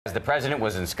The president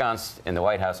was ensconced in the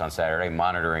White House on Saturday,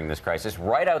 monitoring this crisis.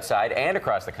 Right outside and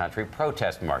across the country,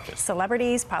 protest marches.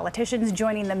 Celebrities, politicians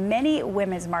joining the many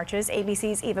women's marches.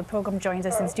 ABC's Eva Pilgrim joins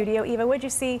us in studio. Eva, what did you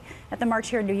see at the march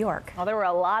here in New York? Well, there were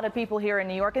a lot of people here in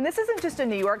New York, and this isn't just a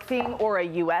New York thing or a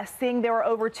U.S. thing. There were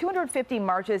over 250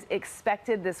 marches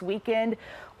expected this weekend.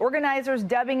 Organizers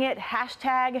dubbing it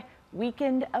hashtag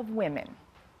Weekend of Women.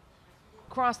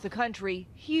 Across the country,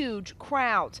 huge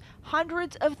crowds,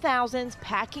 hundreds of thousands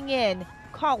packing in,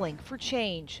 calling for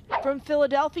change. From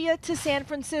Philadelphia to San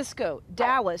Francisco,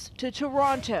 Dallas to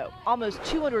Toronto, almost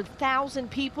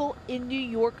 200,000 people in New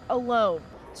York alone.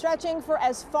 Stretching for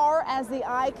as far as the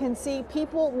eye can see,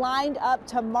 people lined up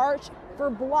to march for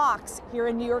blocks here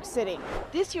in New York City.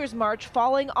 This year's march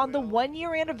falling on the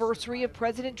one-year anniversary of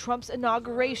President Trump's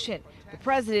inauguration. The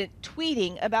president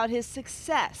tweeting about his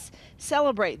success,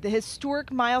 celebrate the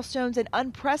historic milestones and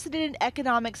unprecedented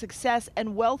economic success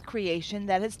and wealth creation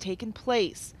that has taken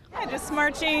place. Yeah, just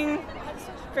marching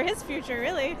for his future,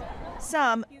 really.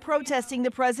 Some protesting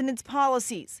the president's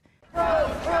policies.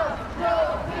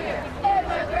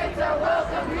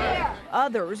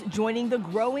 Others joining the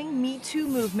growing Me Too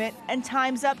movement and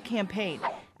Time's Up campaign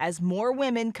as more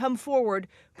women come forward,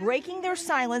 breaking their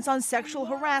silence on sexual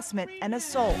harassment and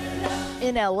assault.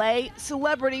 In L.A.,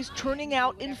 celebrities turning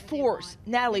out in force.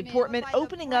 Natalie Portman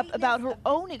opening up about her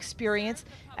own experience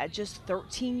at just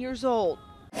 13 years old.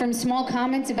 From small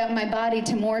comments about my body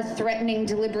to more threatening,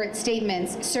 deliberate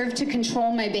statements serve to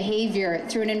control my behavior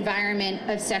through an environment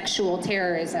of sexual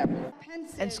terrorism.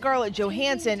 And Scarlett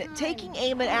Johansson taking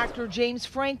aim at actor James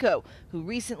Franco, who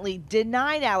recently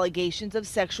denied allegations of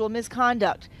sexual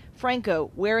misconduct.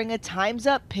 Franco wearing a Time's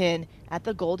Up pin at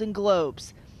the Golden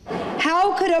Globes.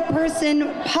 How could a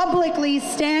person publicly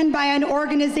stand by an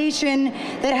organization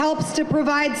that helps to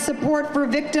provide support for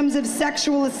victims of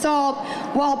sexual assault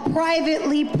while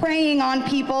privately preying on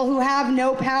people who have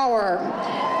no power?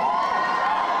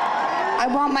 I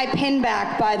want my pin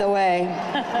back, by the way.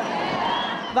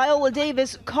 Viola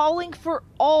Davis calling for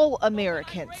all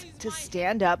Americans to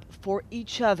stand up for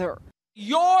each other.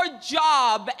 Your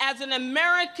job as an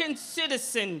American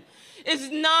citizen is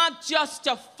not just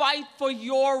to fight for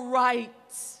your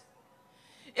rights.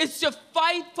 It's to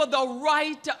fight for the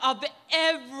right of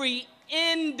every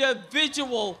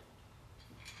individual.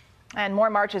 And more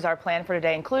marches are planned for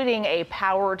today, including a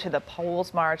Power to the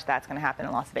Polls march. That's going to happen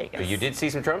in Las Vegas. But you did see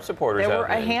some Trump supporters There out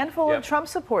were a handful of Trump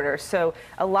supporters. So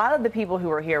a lot of the people who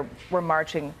were here were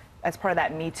marching as part of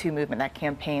that Me Too movement, that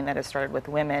campaign that has started with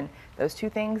women. Those two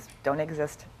things don't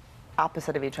exist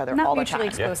opposite of each other all the time. Not mutually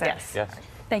exclusive. Yes.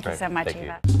 Thank you so much,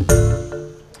 Thank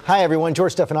Eva. Hi, everyone.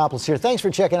 George Stephanopoulos here. Thanks for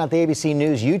checking out the ABC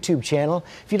News YouTube channel.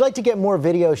 If you'd like to get more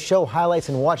videos, show highlights,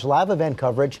 and watch live event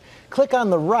coverage, click on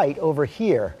the right over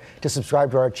here to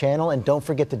subscribe to our channel. And don't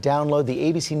forget to download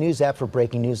the ABC News app for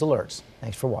breaking news alerts.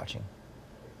 Thanks for watching.